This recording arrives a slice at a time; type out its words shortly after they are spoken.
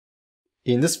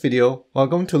In this video, we're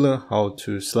going to learn how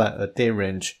to select a date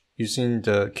range using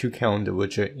the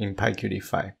QCalendarWidget in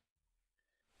PyQt5.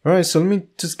 Alright, so let me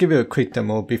just give you a quick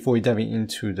demo before we dive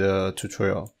into the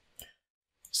tutorial.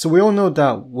 So we all know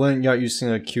that when you're using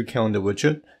a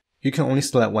QCalendarWidget, you can only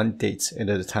select one date at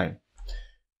a time.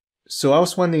 So I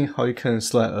was wondering how you can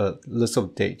select a list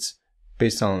of dates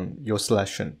based on your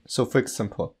selection. So for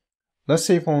example, let's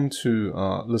say if I want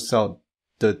to list out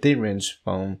the date range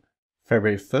from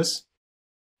February 1st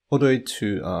all the way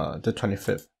to the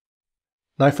 25th.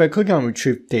 Now if I click on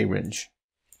Retrieve Date Range,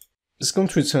 it's going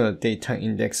to return a datetime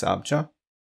index object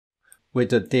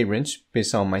with the date range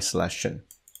based on my selection.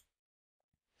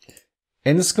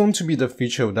 And it's going to be the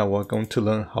feature that we're going to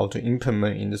learn how to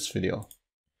implement in this video.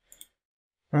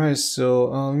 Alright, so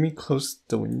let me close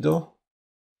the window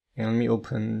and let me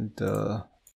open the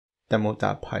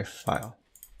demo.py file.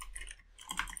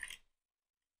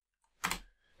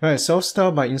 Alright, so I'll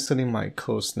start by inserting my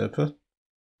code snippet.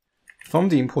 From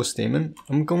the import statement,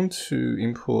 I'm going to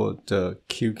import the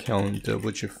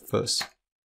QCalendarWidget first.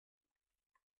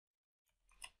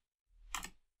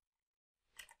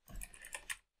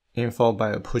 And followed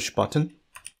by a push button.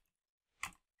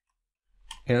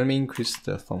 And let me increase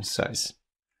the font size.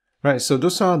 Right, so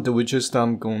those are the widgets that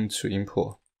I'm going to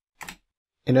import.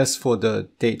 And as for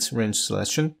the date range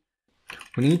selection,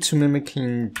 we need to mimic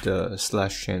in the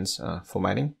selections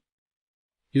formatting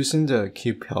using the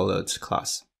QPalette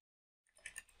class.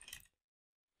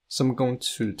 So I'm going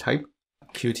to type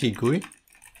Qt GUI.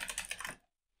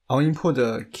 I'll import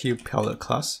the QPalette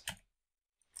class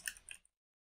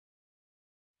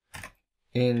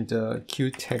and the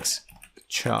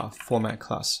QTextChart format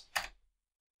class.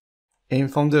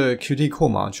 And from the Qt core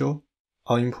module,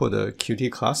 I'll import the Qt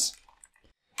class.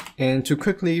 And to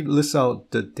quickly list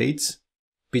out the dates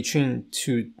between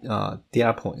two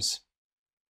data points,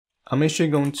 I'm actually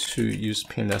going to use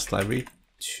pandas library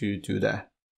to do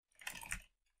that.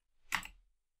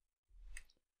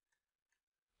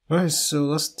 Alright, so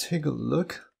let's take a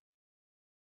look.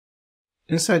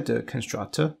 Inside the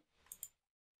constructor,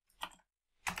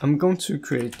 I'm going to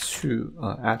create two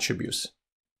attributes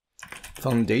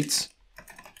from dates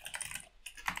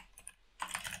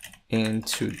and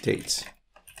to dates.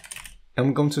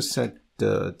 I'm going to set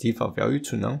the default value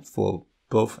to none for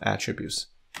both attributes.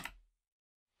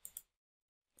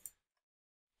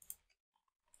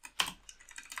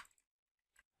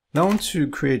 Now I want to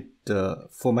create the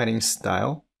formatting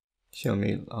style. Here,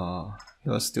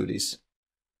 let's do this.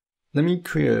 Let me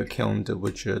create a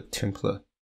CalendarWidget template.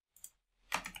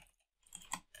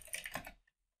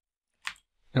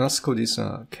 And let's call this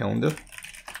calendar.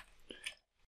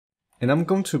 And I'm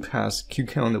going to pass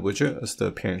QCalendarWidget as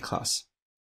the parent class.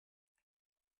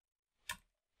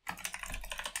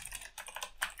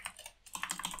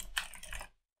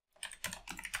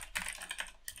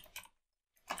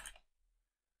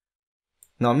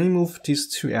 Now let me move these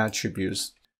two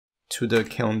attributes to the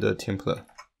calendar template.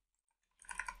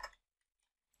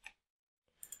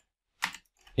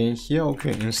 And here I'll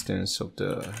create an instance of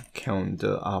the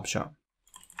calendar object.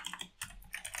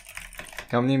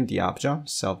 I'll name the object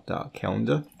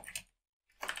self.calendar.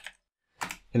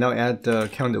 And I'll add the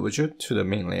calendar widget to the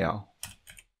main layout.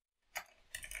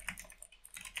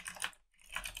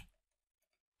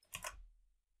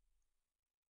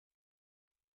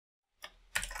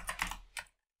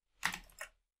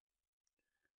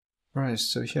 Right,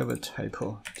 so here I have a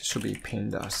typo. This should be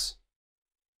pandas.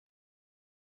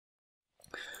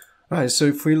 Alright, so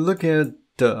if we look at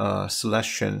the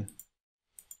selection,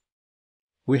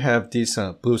 we have this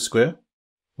blue square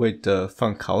with the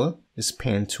font color is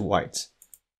painted to white.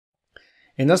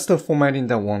 And that's the formatting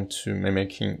that I want to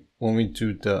mimic when we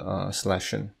do the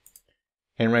selection.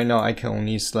 And right now I can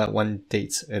only select one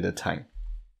date at a time.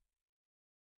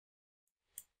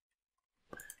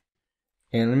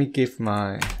 And let me give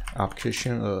my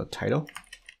application a title.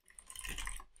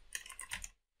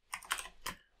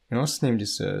 And let's name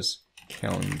this as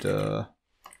calendar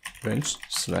range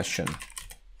selection.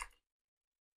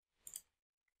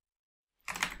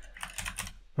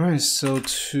 Alright, so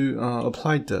to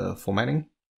apply the formatting,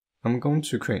 I'm going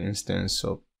to create an instance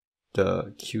of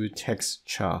the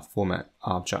QTextChart format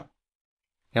object.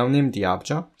 I'll name the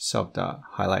object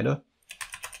self.highlighter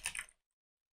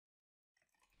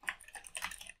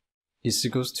is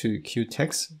equals to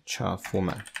QTextChart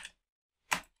format.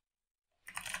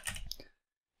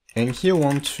 And here I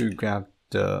want to grab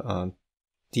the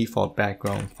default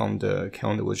background from the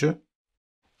calendar widget.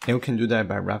 And we can do that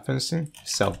by referencing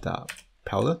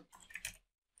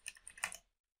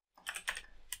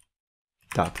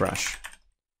self.palette.brush.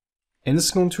 And this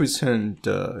is going to return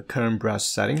the current brush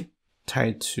setting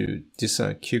tied to this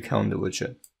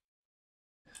QCalendarWidget.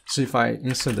 So if I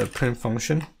insert the print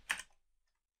function,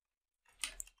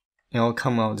 it'll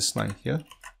come out this line here.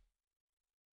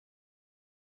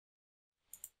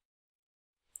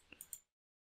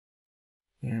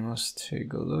 And let's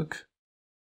take a look.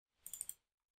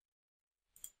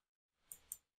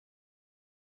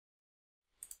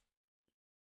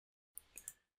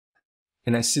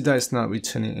 And I see that it's not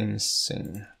returning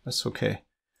anything. That's okay.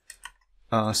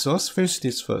 So let's finish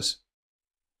this first.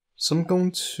 So I'm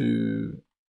going to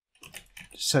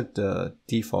set the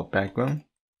default background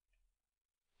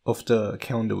of the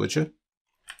calendar widget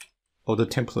or the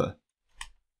template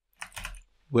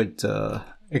with the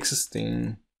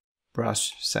existing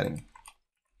brush setting.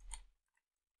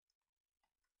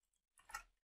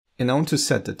 And I want to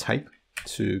set the type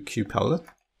to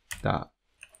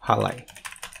QPalette.highlight.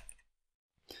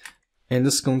 And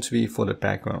this is going to be for the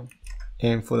background.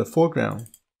 And for the foreground,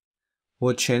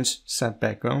 we'll change set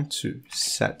background to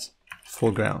set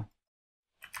foreground.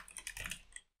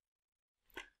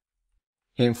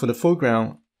 And for the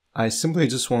foreground, I simply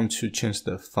just want to change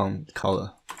the font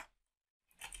color.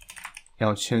 And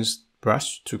I'll change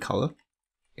brush to color,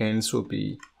 and this will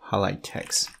be highlight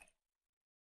text.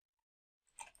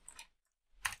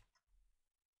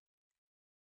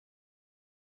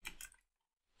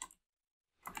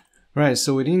 Right,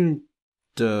 so within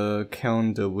the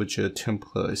calendar widget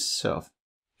template itself,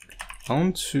 I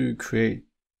want to create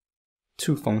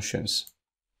two functions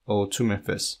or two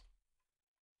methods.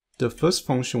 The first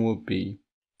function will be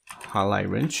highlight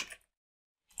range,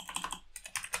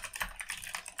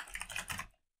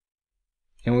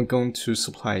 and we're going to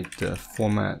supply the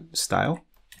format style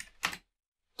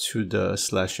to the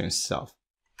selection itself.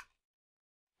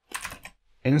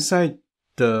 Inside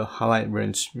the highlight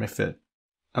range method,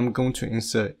 I'm going to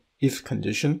insert if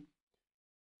condition.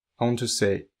 I want to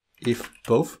say if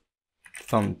both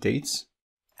from dates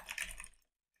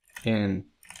and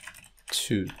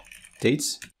to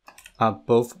dates are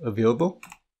both available.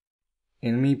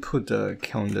 And let me put the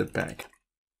calendar back.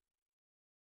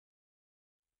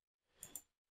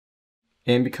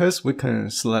 And because we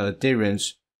can select a date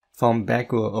range from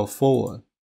backward or forward,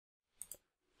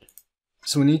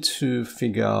 so we need to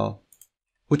figure out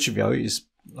which value is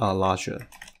larger.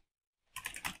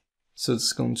 So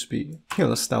it's going to be, here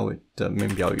let's start with the main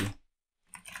value.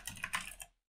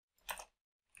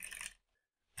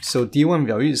 So D1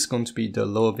 value is going to be the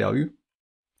lower value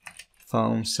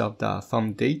from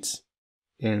self.fromDate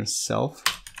and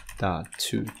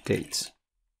self.toDate.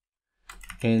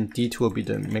 And D2 will be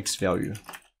the max value.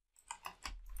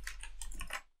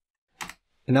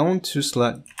 And I want to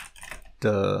select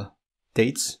the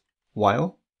dates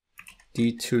while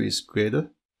D2 is greater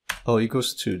or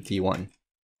equals to D1.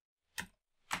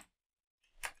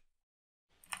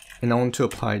 And I want to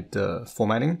apply the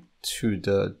formatting to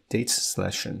the dates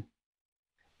selection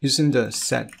using the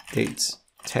setDates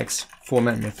text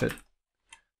format method.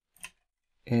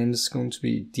 And it's going to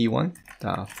be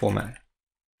D1.format.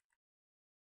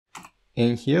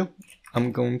 And here,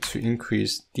 I'm going to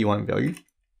increase D1 value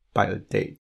by a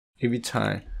date every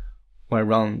time when I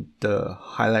run the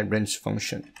highlight range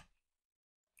function.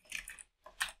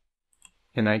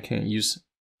 And I can use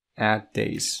add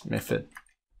days method.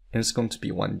 And it's going to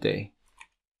be 1 day.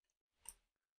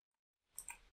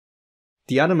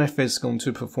 The other method is going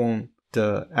to perform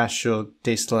the actual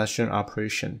date selection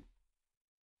operation.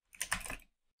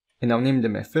 And I'll name the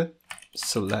method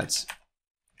select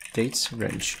dates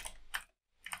range.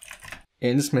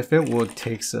 And this method will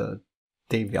take a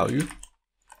date value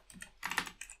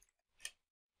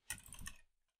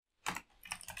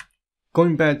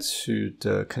going back to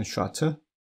the constructor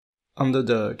under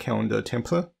the calendar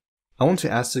template. I want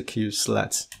to execute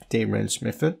select date range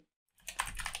method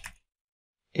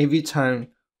every time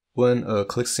when a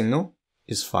click signal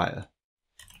is fired.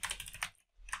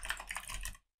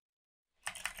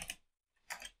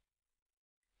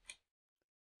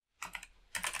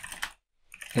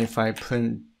 And if I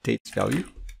print date value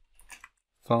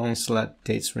from select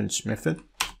dates range method,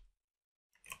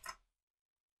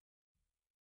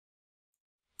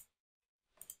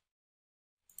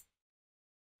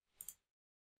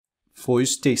 for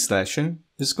each date selection,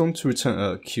 it's going to return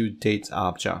a QDate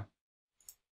object.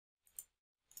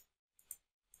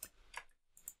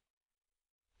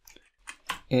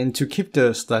 And to keep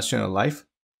the selection alive,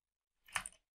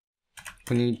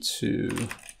 we need to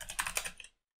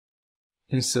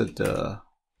insert the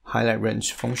highlight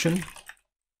range function.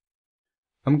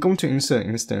 I'm going to insert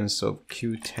an instance of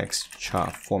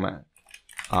QTextChart format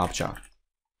object.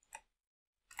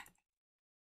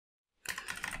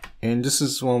 And this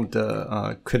is one of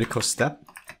the critical steps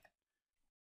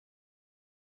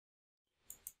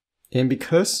And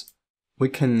because we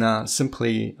can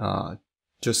simply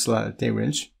just select a date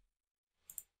range,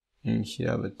 and here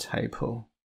I have a typo.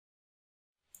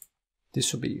 This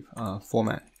should be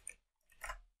format.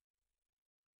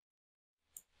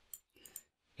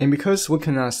 And because we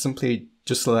cannot simply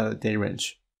just select a date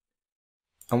range,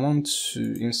 I want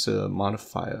to insert a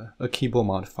modifier, a keyboard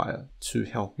modifier, to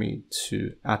help me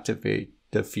to activate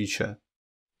the feature.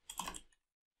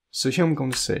 So here I'm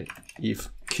going to say if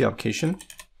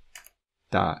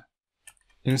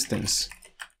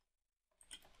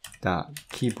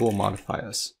QApplication.instance.keyboard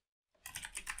modifiers.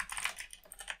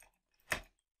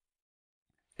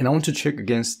 And I want to check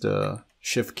against the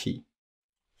shift key.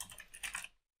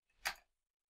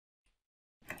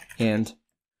 And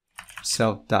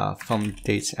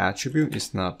self.fromDate attribute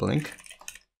is not blank.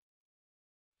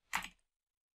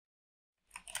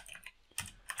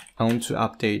 I want to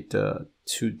update the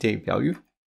toDate value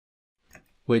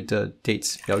with the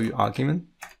date's value argument.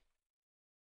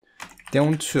 Then I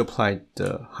want to apply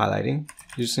the highlighting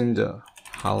using the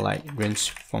highlight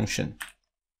range function.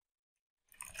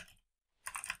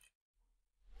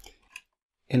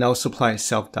 And also apply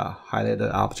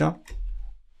self.highlighted object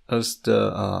as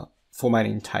the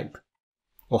formatting type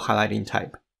or highlighting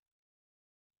type.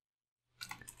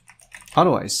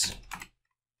 Otherwise,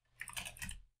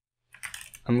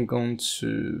 I'm going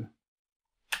to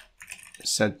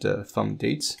set the from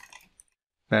date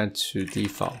back to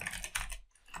default,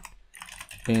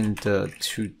 and the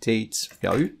toDate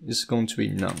value is going to be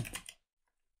none.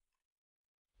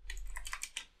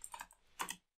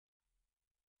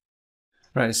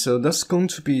 Right, so that's going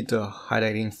to be the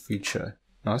highlighting feature.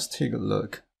 Now let's take a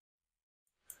look.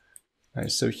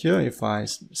 Right, so here if I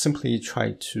simply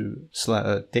try to select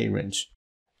a date range,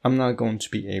 I'm not going to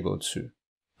be able to.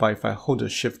 But if I hold the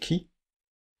shift key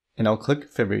and I'll click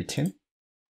February 10.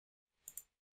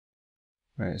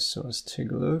 Right, so let's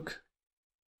take a look.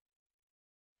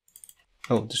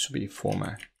 Oh, this should be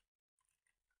format.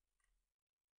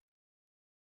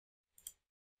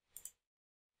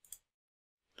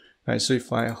 Right, so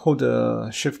if I hold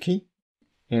the shift key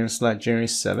and select January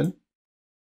 7,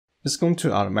 it's going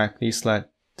to automatically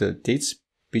select the dates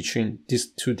between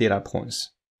these two data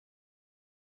points.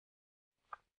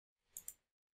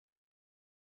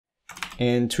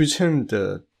 And to return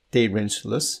the date range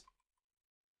list,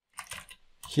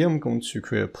 here I'm going to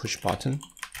create a push button.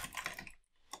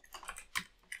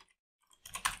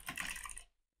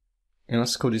 And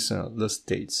let's call this list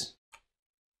dates.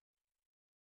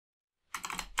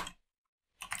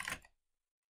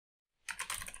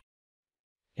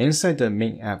 Inside the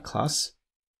main app class,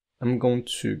 I'm going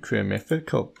to create a method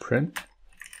called print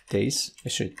dates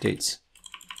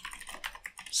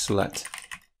select.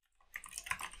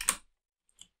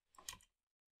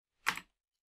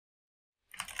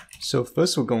 So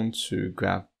first we're going to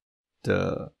grab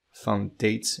the from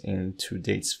dates and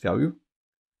toDate's value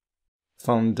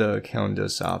from the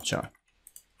calendars object.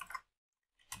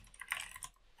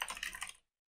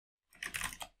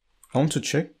 I want to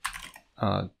check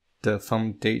the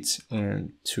from dates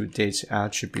and toDate's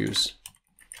attributes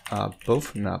are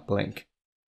both not blank.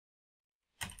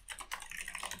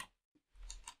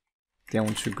 Then I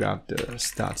want to grab the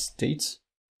start dates.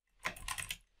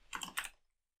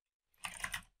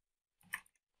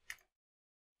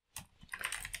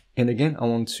 And again, I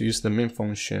want to use the main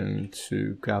function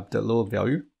to grab the lower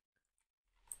value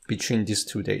between these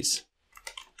two days.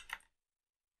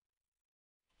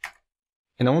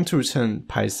 And I want to return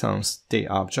Python's date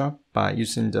object by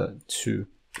using the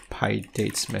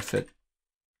toPyDates method.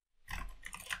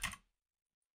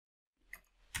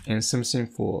 And same thing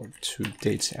for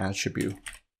toDate attribute.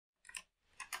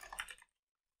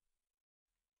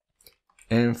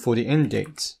 And for the end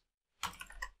date,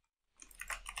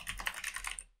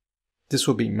 this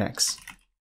will be max.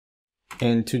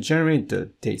 And to generate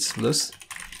the dates list,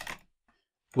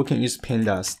 we can use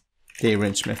pandas date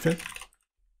range method.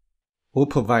 We'll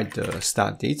provide the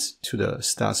start dates to the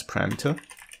start parameter.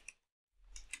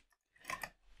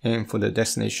 And for the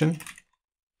destination,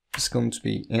 it's going to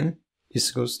be n is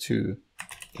equals to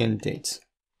end date.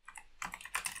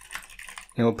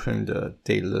 And we'll print the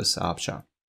date list object.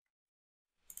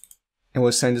 And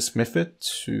we'll send this method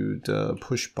to the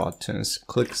push button's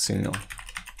click signal.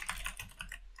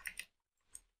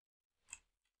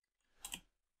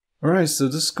 Alright, so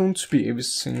this is going to be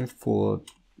everything for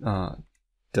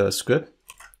the script.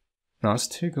 Now let's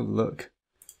take a look.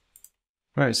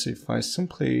 Right, so if I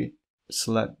simply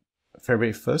select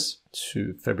February 1st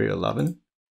to February 11,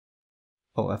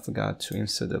 oh, I forgot to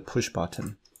insert the push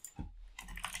button.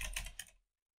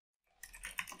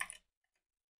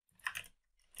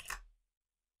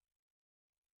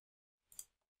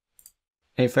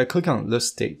 And if I click on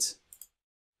list date,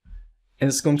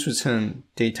 it's going to return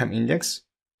datetime index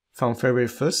from February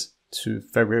 1st to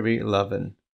February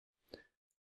 11.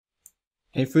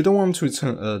 If you don't want to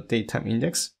return a datetime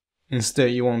index,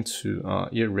 instead you want to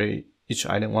iterate each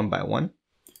item one by one,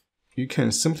 you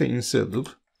can simply insert a loop.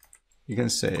 You can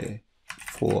say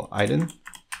for item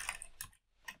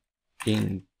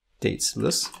in dates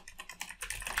list,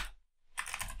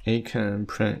 and you can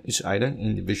print each item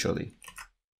individually.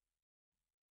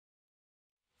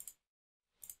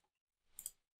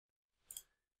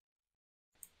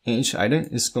 And each item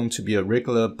is going to be a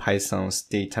regular Python's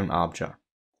datetime object.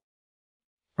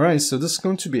 Alright, so this is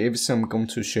going to be everything I'm going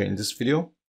to share in this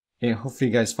video, and hopefully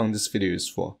you guys found this video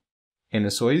useful. And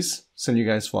as always, thank you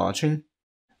guys for watching.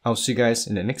 I'll see you guys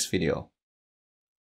in the next video.